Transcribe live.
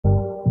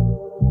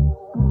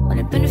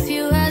been a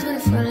few hours, but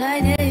it felt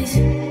like days.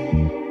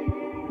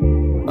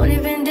 Only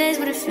been days,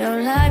 but it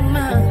felt like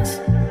months.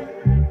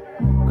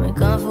 Been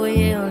gone for a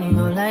year, only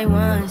know like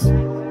once.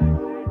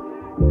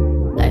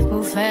 Life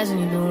move fast when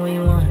you do what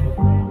you want.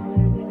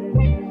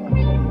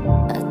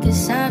 At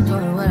this time,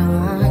 doing what I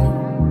want.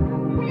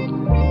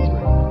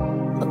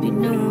 Hope you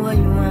doing what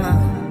you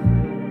want.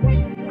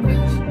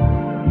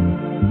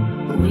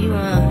 What you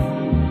want?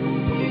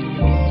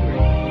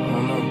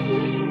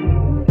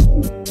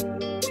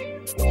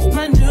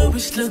 My new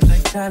bitch look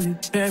like Halle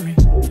Berry,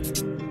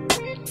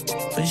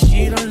 but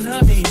she don't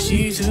love me,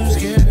 she too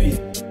scary.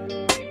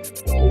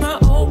 My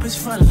old bitch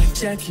front like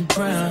Jackie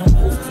Brown.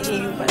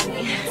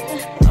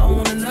 I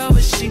wanna love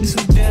her, she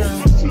too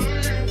down.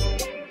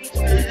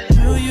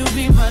 Will you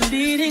be my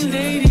leading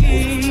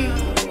lady?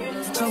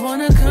 I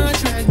want a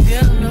contract,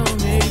 girl, no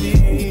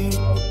maybe.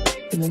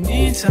 In the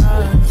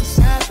meantime, It's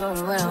not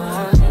going what I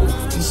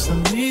want. it's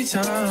some me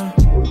time.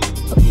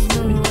 Hope you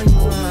doing what you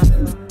want.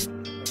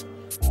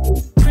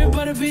 Crib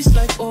by the beach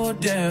like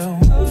Odell.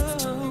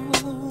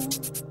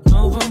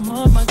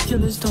 Over my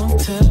killers don't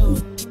tell.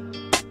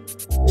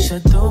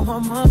 Shadow my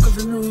mark of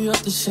the New York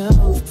the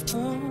shelf.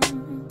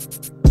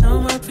 Now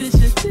my bitch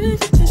is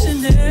to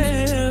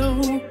Chanel.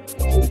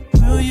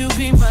 Will you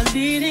be my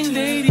leading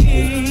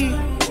lady?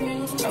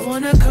 I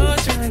want a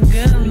contract,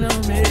 girl, no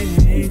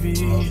maybe.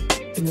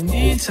 In the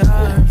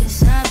meantime,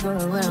 It's not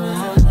going what I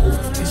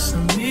want. it's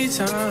some me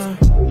time.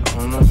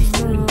 Hope you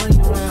doing what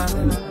you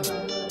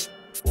want.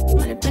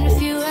 Only been a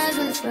few hours,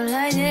 but it felt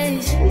like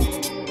days.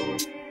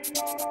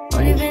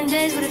 Only been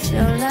days, but it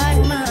felt like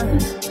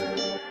months.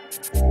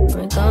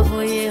 Been gone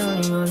for a year,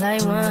 only know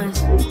like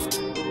once.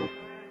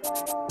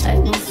 Life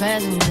move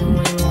fast when you do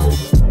what you want.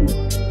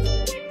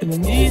 In the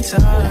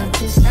meantime,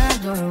 It's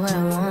not doing what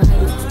I want.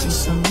 it's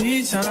some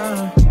me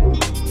time.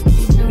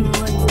 You doing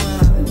what you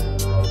want.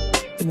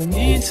 In the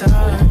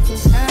meantime,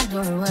 It's not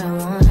doing what I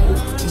want.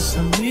 it's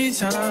some me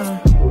time.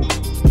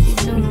 You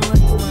doing what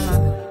you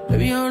want.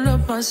 Maybe I don't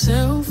love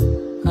myself,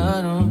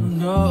 I don't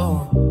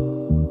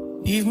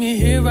know. Leave me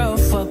here, I'll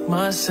fuck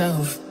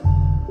myself.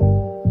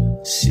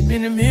 See me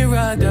in the mirror,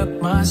 I got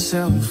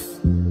myself.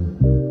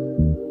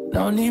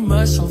 Don't need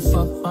much, so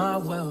fuck my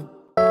wealth.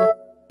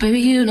 Baby,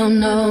 you don't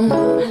know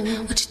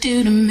what you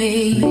do to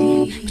me.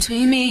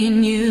 Between me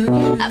and you,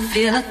 I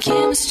feel like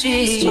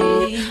chemistry.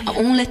 I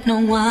won't let no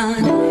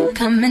one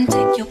come and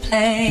take your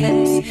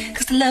place.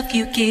 Cause the love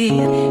you give,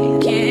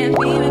 it can't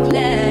be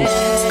replaced.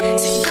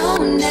 So no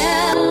one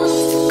else knows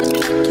what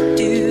to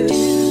do.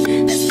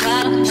 That's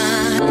why I'm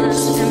not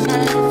spend my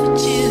life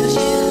with you.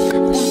 I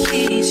wanna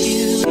please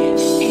you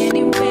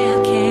any way I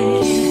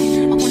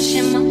can. I wanna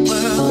share my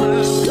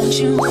world, don't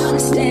you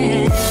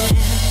understand?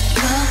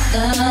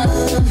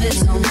 Love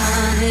is no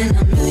one in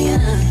a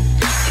million.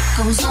 It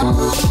goes on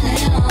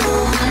and on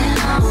and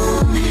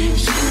on.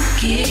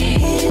 You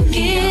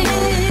give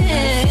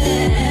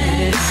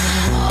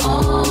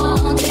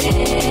all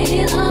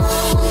day long.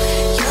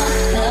 Your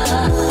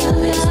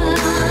love is no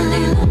one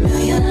in a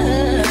million.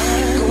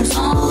 It goes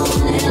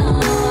on and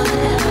on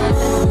and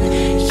on.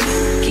 You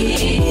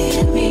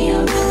give me a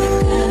really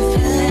good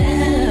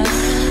feeling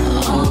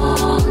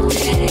all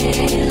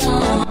day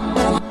long.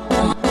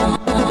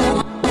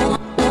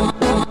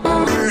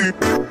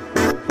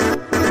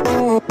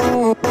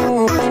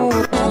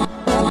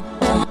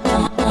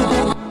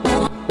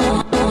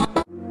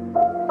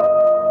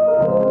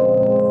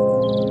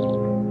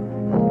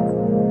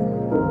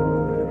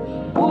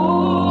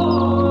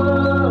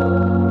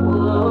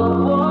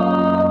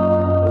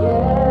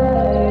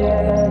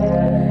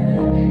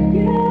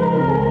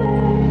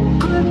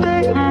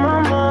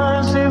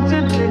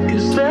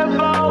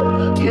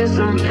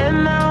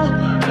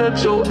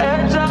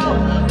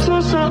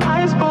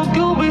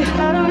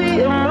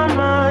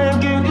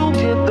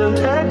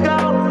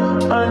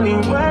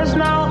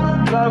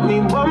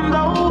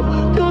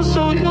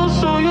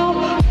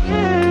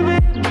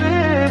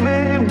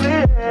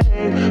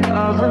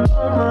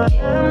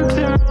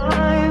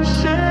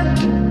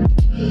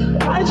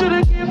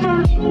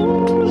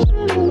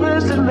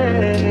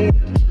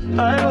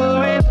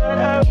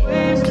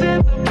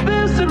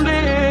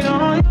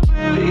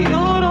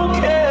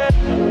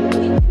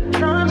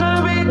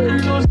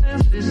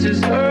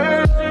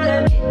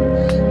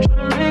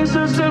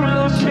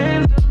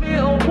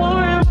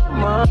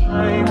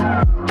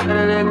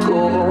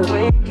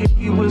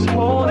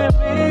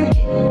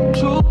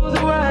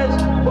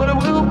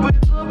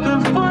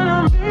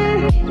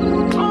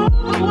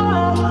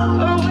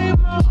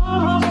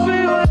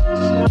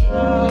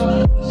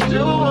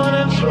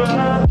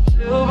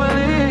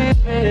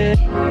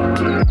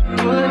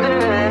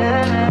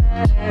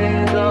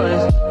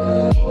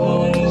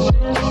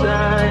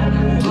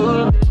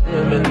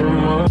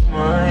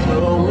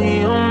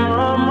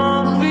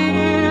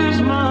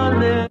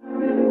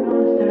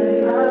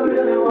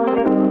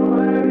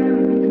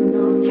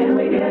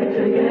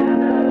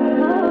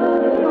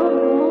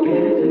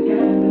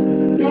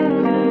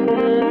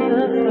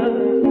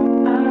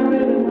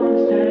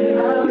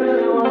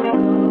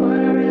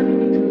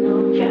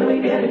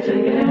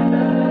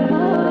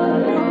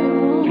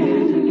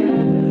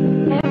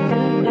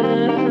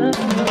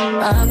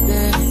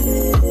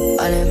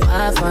 calling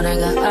my phone, I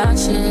got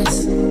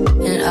options.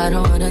 And I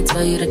don't wanna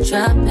tell you to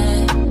drop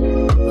it,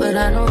 but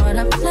I don't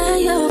wanna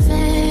play your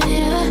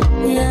fair.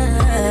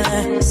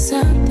 Yeah,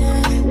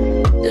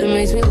 something that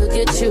makes me look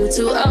at you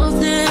too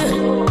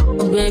often.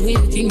 Oh, baby,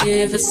 you can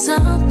give it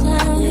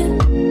something.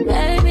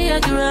 Baby, I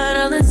can run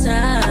all the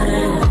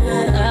time.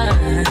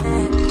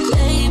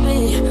 Baby,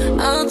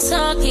 I'm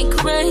talking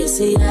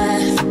crazy. I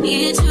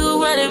need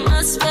you running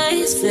my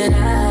space, but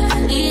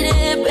I need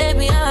it,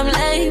 baby. I'm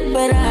late,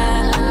 but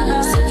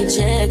I'm still can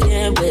check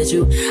in with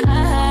you. I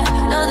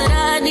know that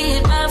I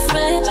need my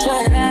friends,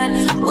 but I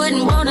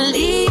wouldn't wanna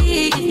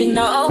leave. You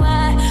know,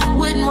 I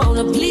wouldn't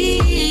wanna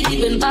bleed.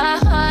 Even my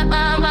heart,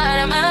 my mind,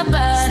 and my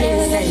body.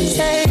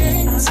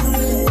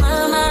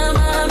 My mind,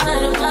 my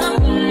body.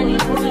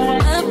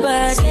 My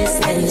body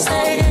says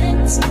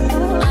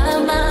my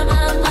mind,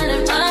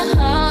 and my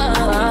heart.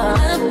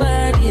 My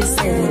body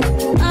says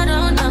I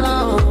don't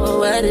know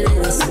what it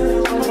is.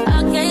 I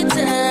can't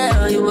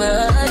tell you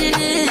what it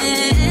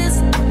is,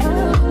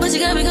 but you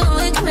got me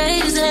going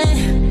crazy.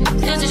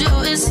 Can't you do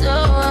it so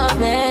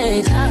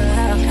amazing?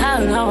 How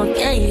long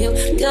can you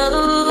go,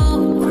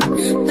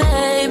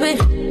 baby?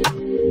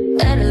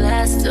 Better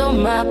last till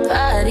my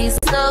body's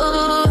so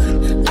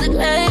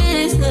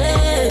crazy.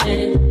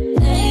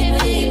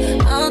 Baby,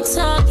 I'm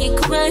talking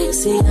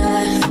crazy. I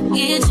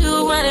need you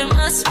running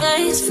my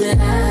space, but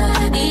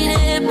I need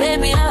it,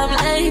 baby. I'm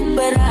late,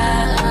 but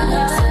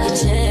I'm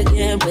still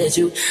checking with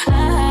you. I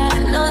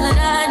know that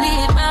I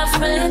need my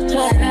friends,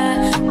 but I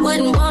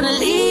wouldn't wanna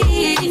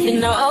leave. You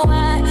know,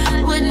 I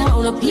wouldn't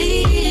wanna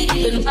bleed.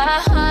 In my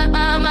heart,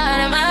 my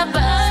mind, and my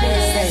body.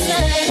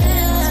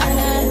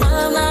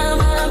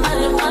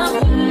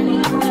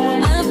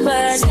 My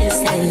body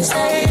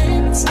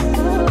says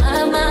my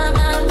mind,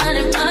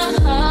 and my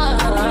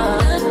heart.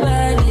 My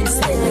body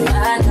says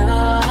I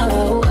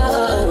know, I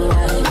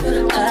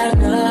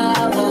know,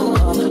 you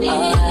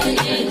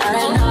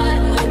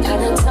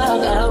gotta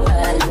talk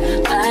alright.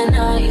 I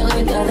know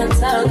you gotta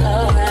talk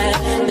alright.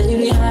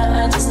 Baby, I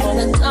just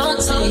wanna talk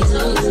to you.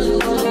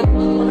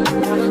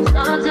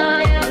 Talk to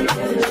you.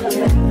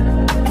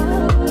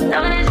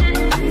 Know that shit,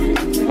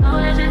 know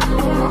that shit,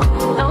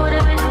 know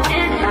that it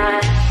is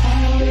mine.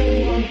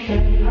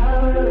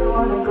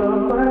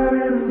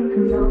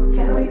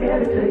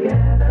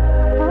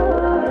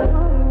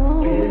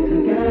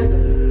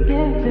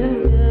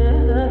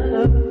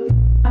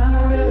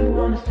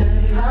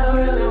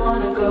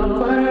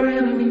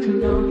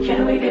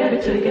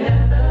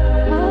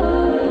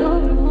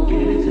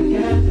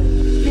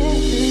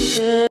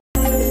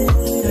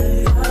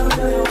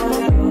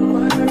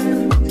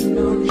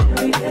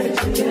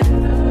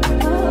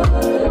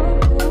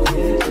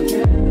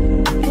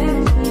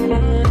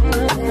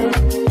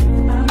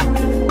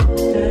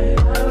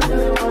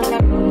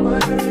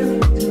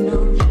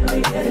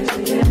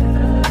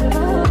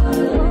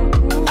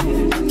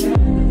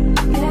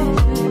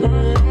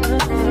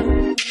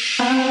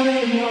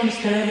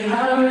 I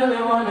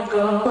really wanna go,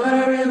 but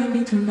I really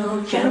need to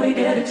know. Can we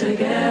get it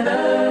together?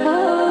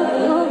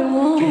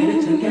 Get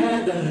it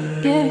together,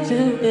 get it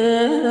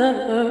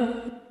together.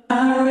 I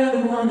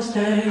really wanna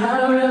stay, I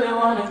really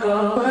wanna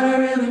go, but I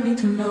really need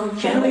to know.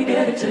 Can we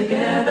get it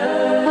together?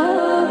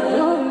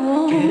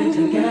 Get it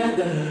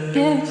together,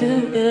 get it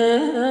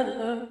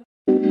together.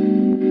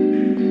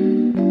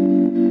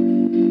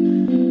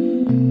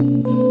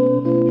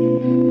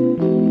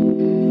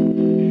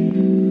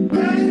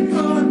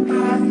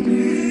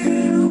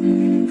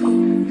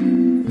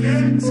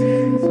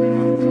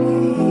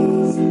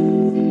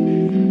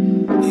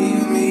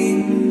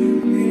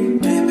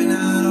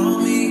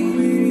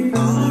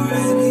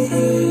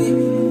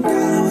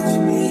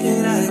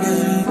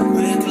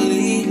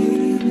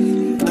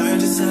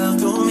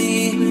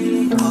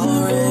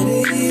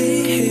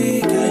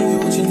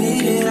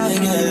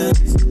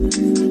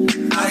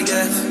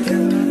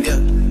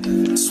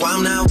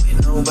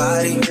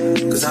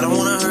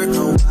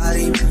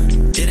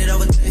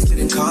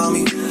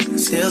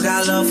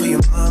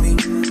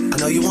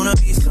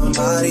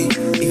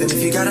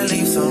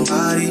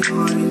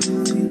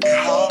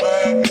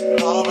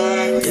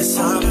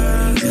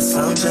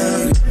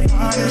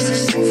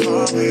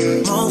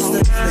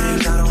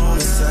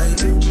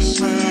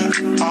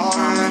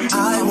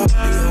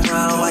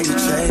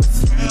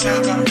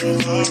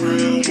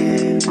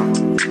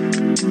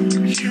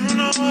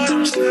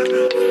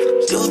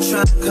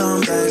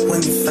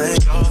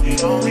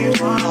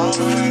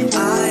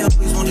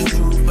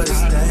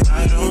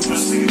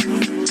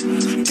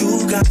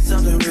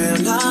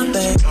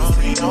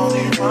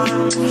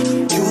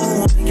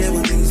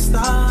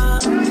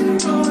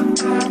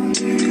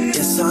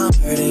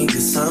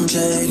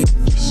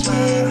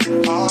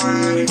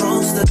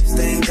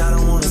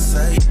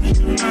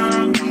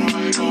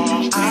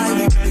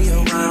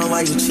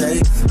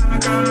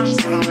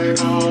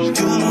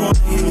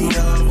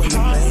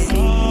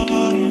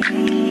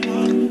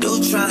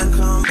 Try and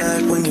come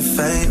back when you're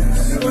famous.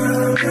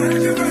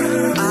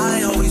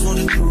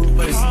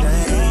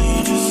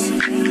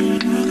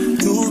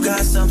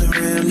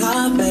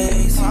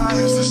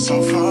 is this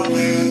so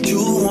funny?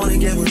 You wanna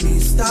get with me,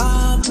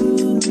 stop.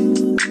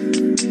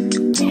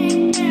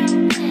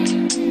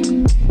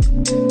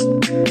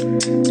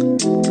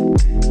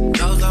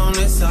 Those on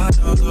this side,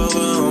 those over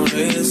on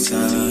this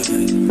side.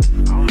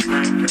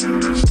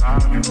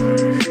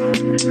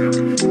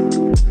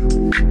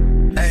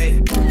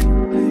 Hey,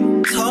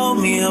 told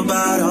me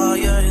about all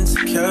your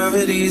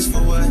insecurities for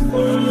what?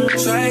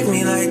 Drag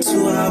me like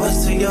 2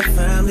 hours to your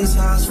family's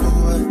house for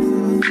what?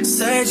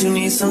 Said you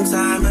need some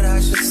time, but I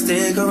should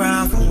stick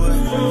around for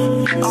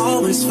what?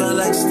 Always felt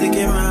like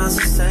sticking around's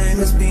the same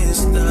as being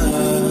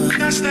stuck.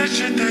 That's that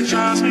shit that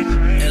drives me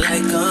crazy. They're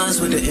like guns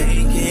with the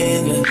aching,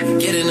 yeah,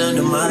 getting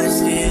under my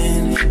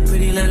skin.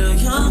 Pretty little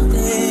young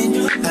thing,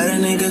 had a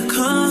nigga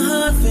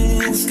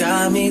convinced,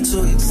 got me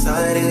too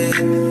excited.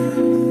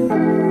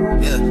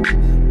 Yeah,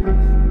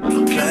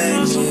 you play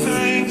me, you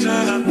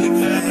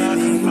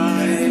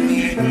play me.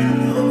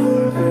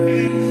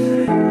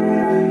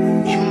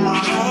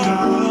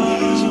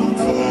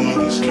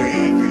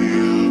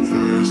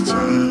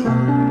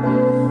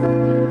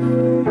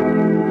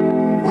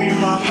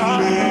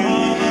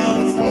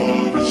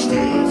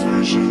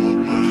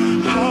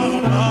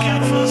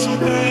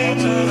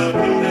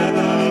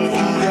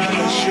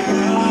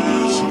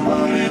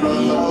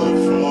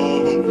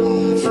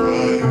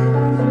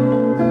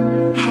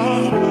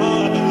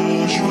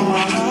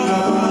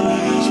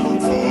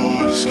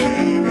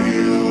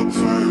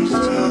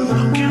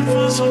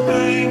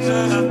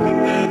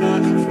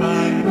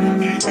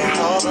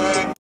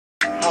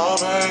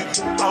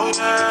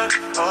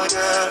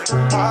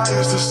 Why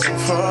is this so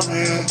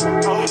funny?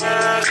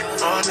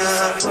 Oh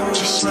yeah,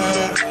 just let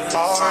it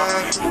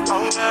alright.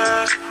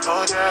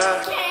 Oh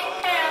yeah.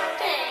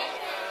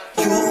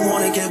 You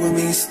wanna get with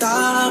me,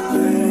 stop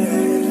it.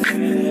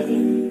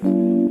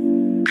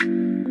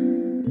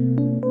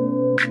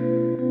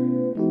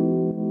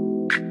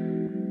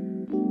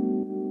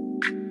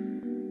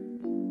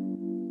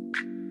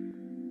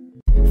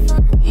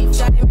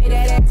 Shawty made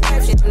that ass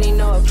clap, she don't need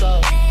no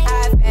applause.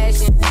 High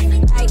fashion,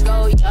 like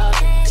go, y'all.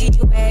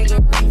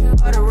 G-Wagon,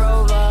 or the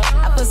Rover.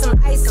 I put some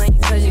ice on you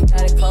cause you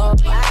got it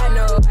cold. I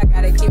know I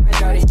gotta keep my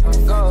dirty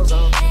on go.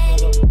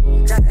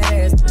 Got that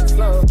ass to the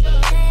floor.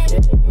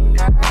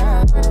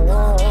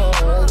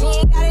 You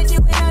ain't gotta do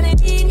it on the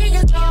these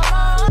niggas no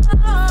more.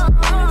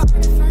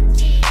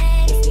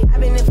 I've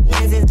been in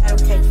Faiyaz, is that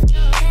okay?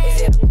 Is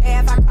it okay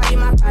if I call you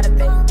my pride,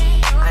 baby?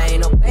 I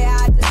ain't no player,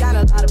 I just got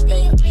a lot of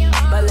faith.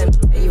 But let me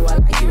tell you, I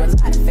like you a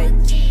lot of faith.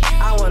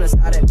 I wanna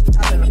start at the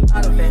top of the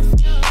bottom, man.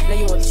 Now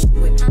you want to shoot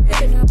with the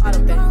head at the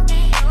bottom, man.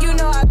 You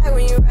know I like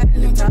when you right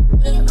at the top.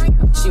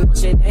 She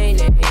wants your name,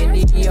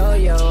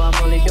 yo-yo. I'm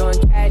only doing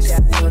cash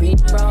out, don't need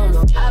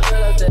promo. I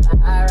pull up to the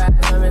high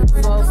rise, I'm in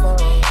the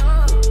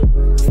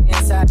 4-4.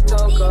 Inside the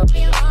Coco. If I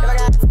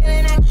got a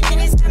feeling, I keep it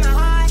inside my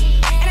heart.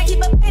 And I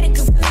keep up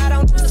pedicures cause I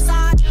don't do the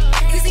side. You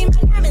can see my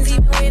diamonds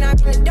even when I'm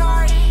in the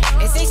dark.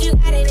 And since you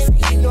got it in me,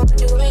 you gon'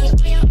 do it.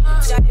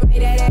 Shawty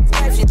made that ass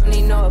clap, she don't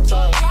need no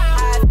applause.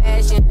 High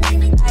fashion,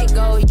 like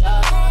go,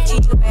 y'all.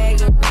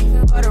 G-Wagon,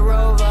 or the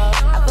Rover.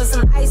 I put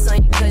some ice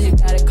on you cause you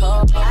got it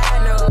cold. I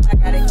know I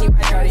gotta keep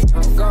my dirty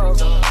on go.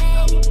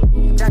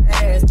 Drop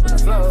that ass to the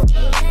floor.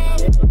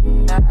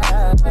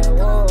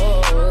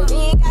 You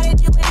ain't gotta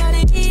do it on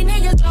these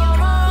niggas no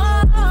more.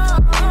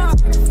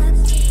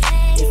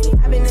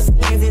 I've been in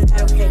Faiyaz, is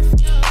that okay?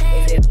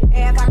 Is it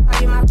okay if I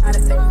call you my pride,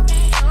 baby?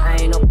 I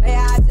ain't no player,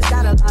 I just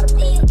got a lot of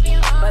faith.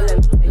 But let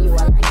me tell you,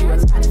 I like you a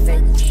lot of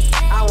faith.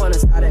 I wanna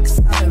start at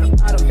the top and the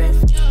bottom, baby.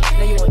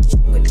 Now you want to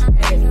shoot with the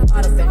head at the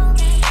bottom, baby.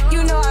 You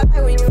know I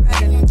like when you right at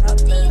the top.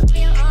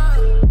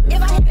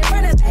 If I hit in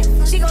front of that,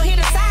 she gon' hit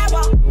the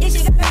sidewalk. If she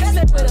got a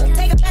message with her,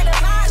 take a back to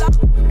mile off.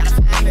 Got a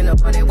five in the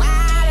running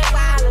wild and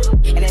wild.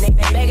 And then they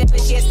been begging for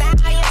shit, style,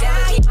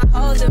 yeah, keep my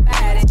hoes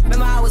about it.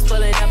 Remember I was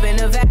pulling up in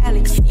the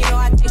valley. You know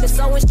I take her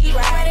so when she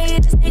ride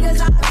it. This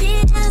nigga's all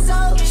years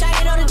old.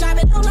 Shot it on the drive,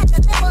 it look like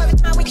a tempo. Every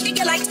time we kick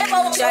it like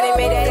tempo. Shawty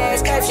made that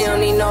ass clap, she don't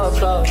need no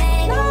applause.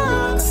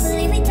 I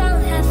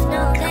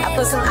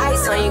put some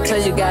ice on you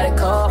cause you got it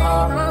cold.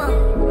 I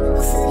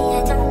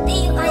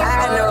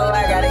know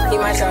I gotta keep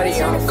my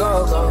shawty on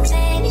go.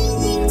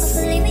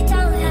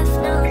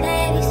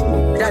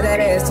 Drop that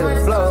ass to the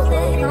floor. Yeah.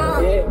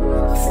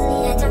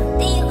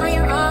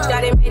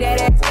 Shawty made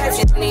that ass clap,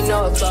 she don't need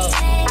no applause.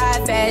 High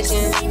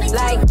fashion,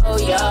 like oh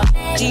yeah.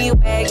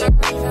 G-Wagon,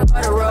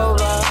 or the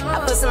Rover. I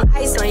put some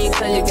ice on you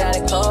cause you got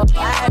it cold.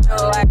 I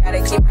know I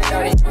gotta keep my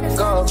shawty on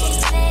go.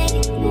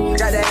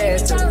 Drop that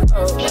ass to the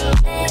floor.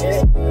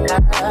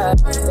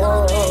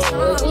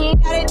 You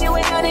ain't gotta do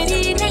it on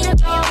these niggas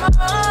no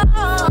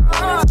more.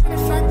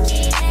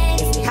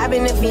 I've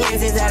been in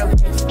Faiyaz, is that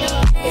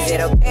okay? Is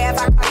it okay if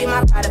I call you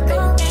my pride, baby?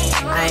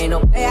 I ain't no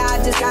player,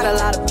 I just got a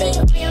lot of faith.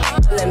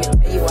 But let me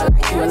tell you, I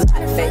like you a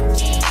lot of faith.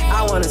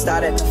 I wanna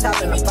start at the top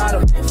and the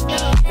bottom, baby.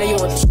 Now you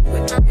want to shoot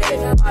with the head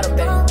at the bottom,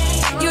 baby.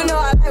 You know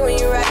I like when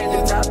you right at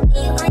the top.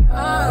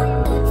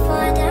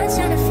 Before I done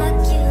trying to fuck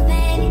you,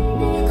 baby.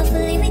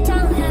 Hopefully we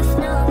don't have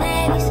no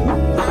babies.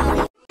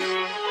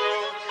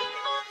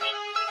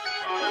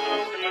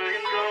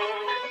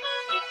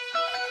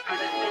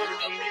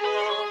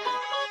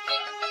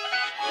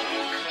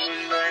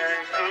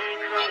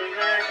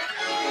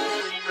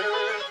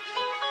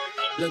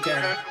 Look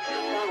at her.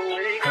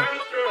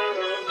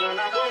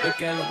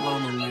 Look at her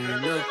mama,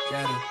 man. Look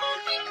at her.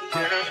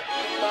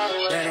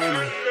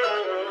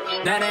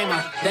 That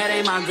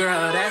ain't my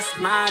girl. That's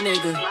my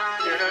nigga.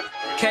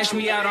 Catch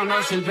me out on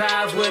Ocean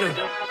Drive with her.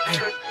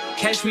 Hey.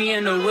 Catch me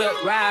in the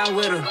whip, ride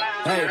with her.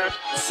 Hey,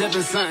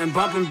 sipping something,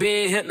 bumping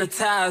big,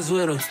 hypnotized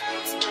with her.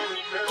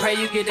 Pray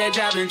you get that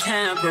job in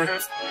Tampa.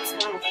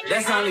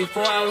 That's only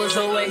 4 hours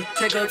away.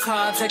 Take a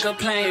car, take a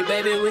plane,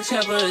 baby,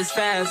 whichever is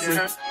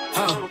faster.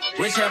 Oh,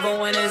 whichever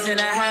one is in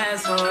the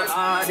hassle.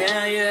 Oh,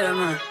 damn, yeah,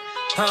 man.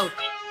 Oh,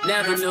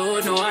 never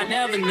knew, no, I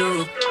never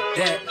knew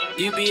that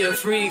you be a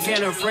freak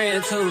and a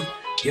friend too.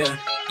 Yeah,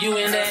 you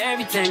into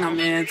everything I'm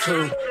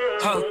into.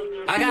 Oh,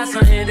 I got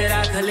something that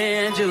I could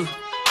lend you.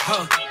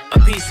 Oh, a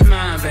peace of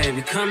mind,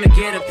 baby. Come and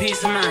get a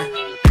peace of mind.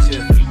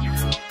 Yeah.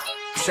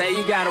 Say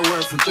you gotta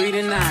work from 3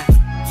 to 9.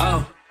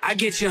 Oh, I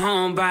get you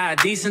home by a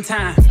decent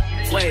time.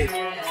 Wait,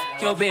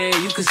 your bed,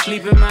 you can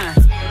sleep in mine.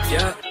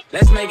 Yeah,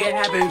 let's make it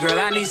happen, girl.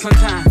 I need some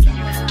time.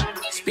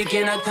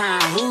 Speaking of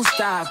time, who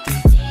stopped it?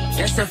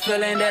 That's the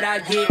feeling that I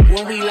get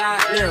when we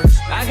lock lips.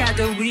 I got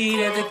the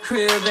weed at the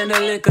crib and the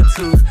liquor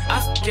too.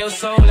 I fuck your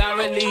soul, I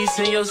release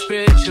in your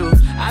spiritual.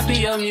 I be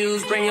your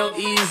muse, bring your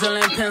easel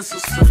and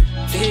pencils too.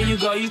 Here you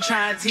go, you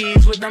try and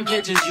tease with them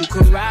pictures. You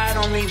could ride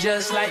on me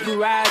just like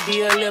you ride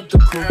the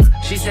elliptical.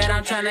 She said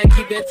I'm trying to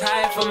keep it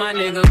tight for my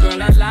nigga.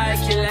 Girl, I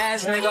like your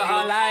last nigga,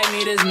 all I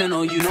need is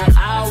mental. You know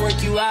I'll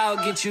work you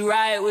out, get you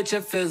right with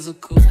your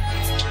physical.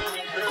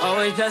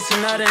 Always just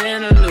another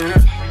interlude.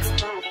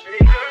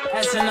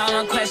 Asking all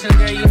them questions,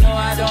 girl, you know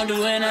I don't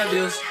do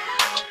interviews.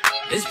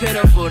 It's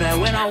pitiful that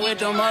when I'm with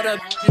them other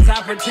bitches,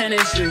 I pretend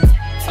it's you.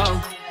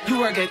 Oh, you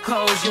work at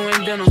Kohl's, you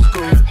in dental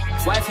school.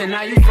 Wife and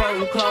now you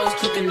folding clothes,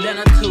 cooking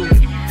dinner too.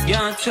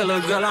 Young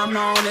Tiller, girl, I'm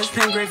known as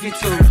Pin Griffey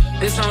too.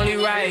 It's only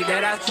right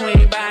that I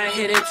swing by and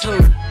hit it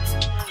too.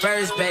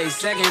 First base,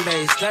 second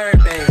base,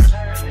 third base.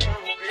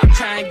 I'm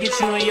trying to get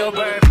you in your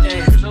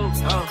birthday.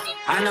 Oh,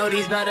 I know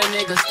these other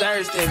niggas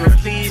thirsty, but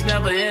please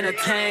never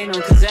entertain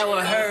them, cause that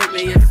would hurt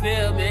me, you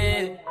feel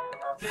me?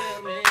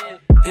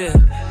 Yeah.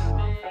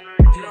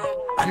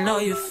 I know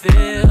you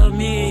feel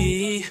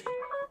me.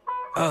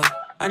 Oh,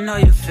 I know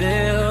you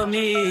feel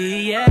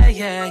me. Yeah,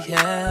 yeah,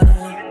 yeah.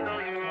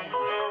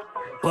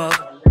 Whoa,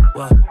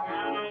 whoa.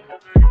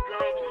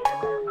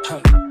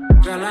 Huh.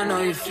 Girl, I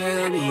know you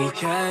feel me.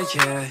 Yeah,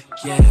 yeah,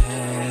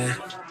 yeah.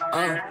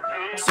 Oh,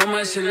 so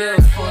much to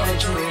live for,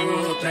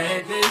 too,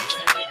 baby.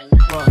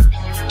 Whoa.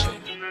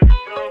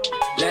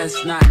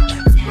 Let's not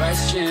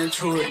rush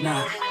into it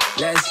now.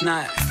 Let's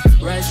not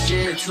rush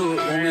into it.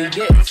 When we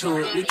get to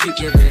it, we can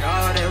give it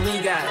all that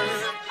we got.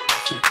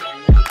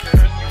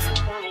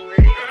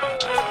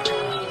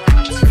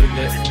 Too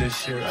lit for this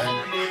shit right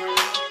now.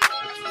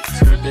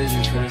 Too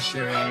busy for this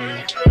shit right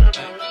now.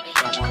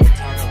 Don't want to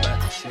talk about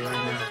this shit right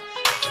now.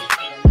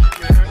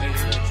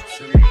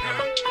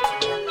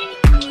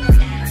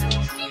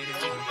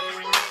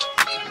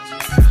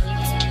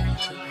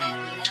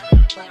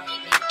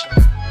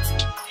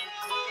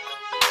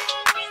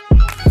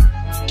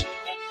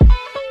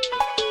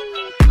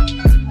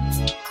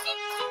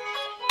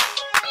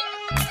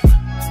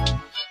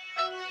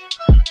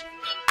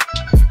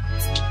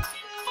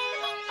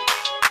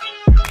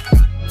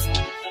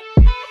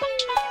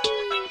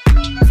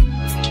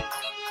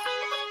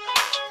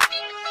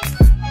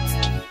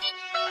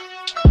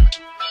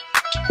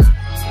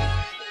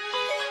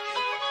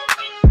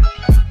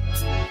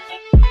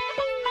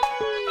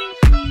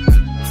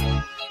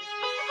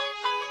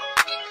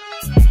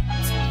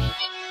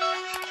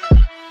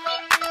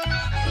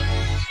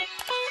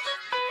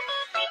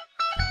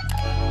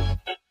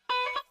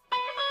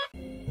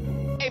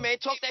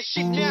 Talk that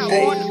shit now,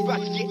 boy. It's about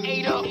to get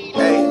ate up.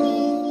 Hey,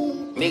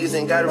 niggas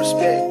ain't gotta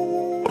respect.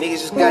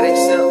 Niggas just gotta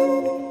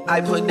accept.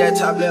 I put that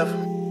top left.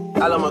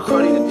 I love my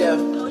Cardi to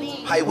death.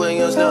 Hype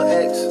Williams, no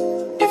X.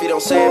 If you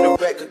don't say it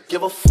direct,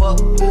 give a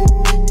fuck.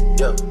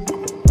 Yeah,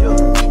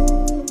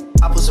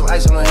 yeah. I put some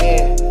ice on her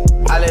hand.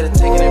 I let her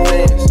take it in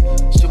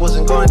advance. She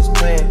wasn't going as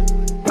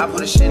planned. I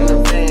put her shit in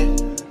the van.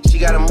 She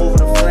gotta move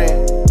with a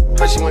friend.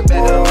 But she went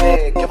back to her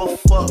man. Give a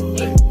fuck.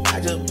 I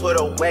just put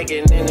a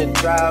wagon in the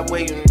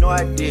driveway, you know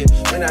I did.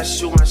 When I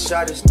shoot my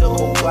shot, it's still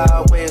go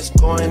wild way it's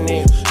going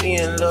in. Me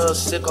and Lil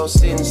Sicko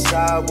sitting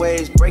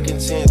sideways, breaking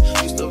tens.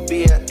 Used to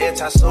be an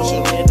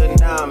antisocial nigga,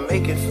 now I'm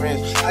making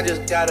friends. I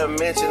just got a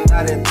mansion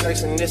out in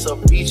Turks and it's a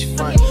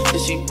beachfront.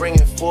 If she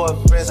bringing 4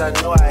 friends, I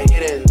know I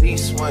hit at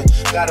least one.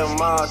 Got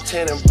them all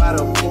tanning by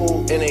the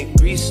pool and they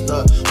greased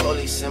up.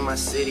 Police in my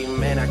city,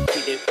 man, I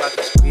keep their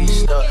pockets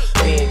greased up.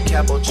 Me and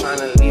Capo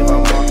tryna leave my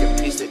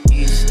market piece to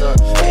Easter.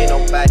 Ain't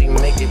nobody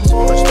making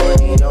too much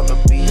money on the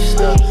beach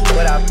stuff.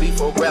 But I be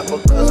for rapper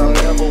cause I'm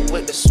never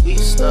with the sweet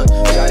stuff.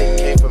 Johnny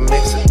came from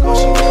Mexico,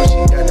 she know she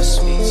got the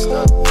sweet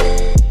stuff.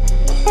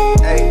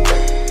 Hey,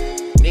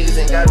 niggas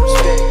ain't got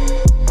respect.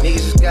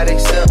 Niggas just gotta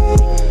accept.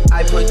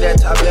 I put that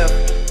top left.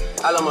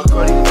 I love my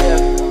Cardi to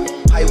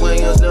death. Hype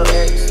Williams, Lil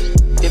X.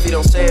 If you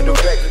don't say it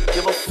direct,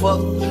 give a fuck.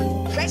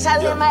 Fresh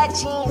out in my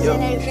jeans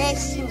and they red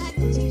suit.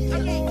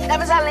 That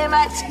was all in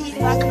my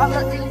teeth. I come up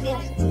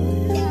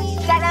to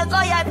I go,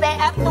 yeah, back,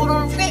 I put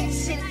on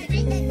rich.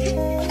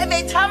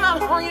 Every time I'm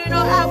home, you know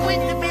I win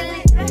the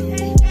billion.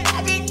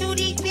 I did do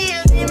these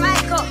bills in my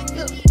cup.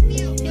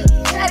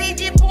 I did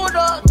just pulled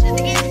up just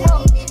to get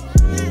fucked.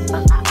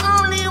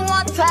 I only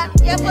want top,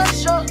 yeah, for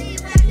sure.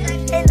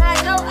 And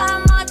I know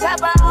I'm on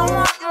top, but I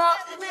want more.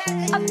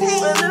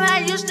 Remember I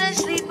used to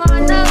sleep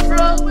on the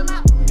floor.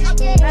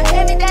 Now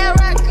every day I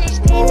rock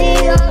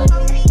Christine up.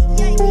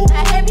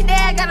 Now every day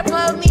I gotta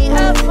put me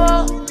up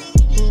for.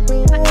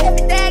 Now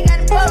every day I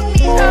gotta put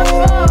me up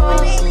for.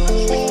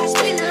 I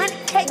spent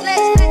 100K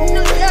last night in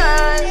New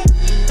York.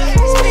 I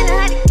spent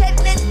 100K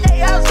next day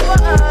I was one.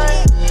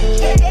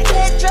 Yeah,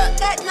 that truck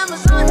got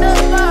numbers on the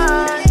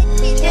board.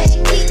 Yeah, she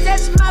keeps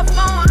touching my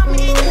phone, I'm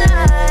in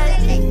love.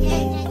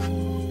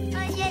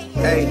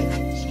 Hey,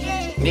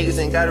 niggas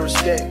ain't gotta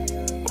respect.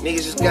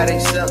 Niggas just got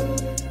accept.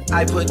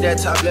 I put that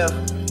top left.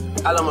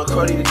 I love my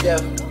Cardi to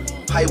death.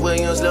 Hype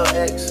Williams, Lil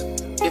X.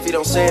 If you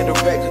don't say it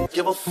direct,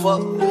 give a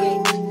fuck.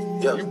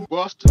 Yeah.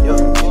 Boston. Yeah.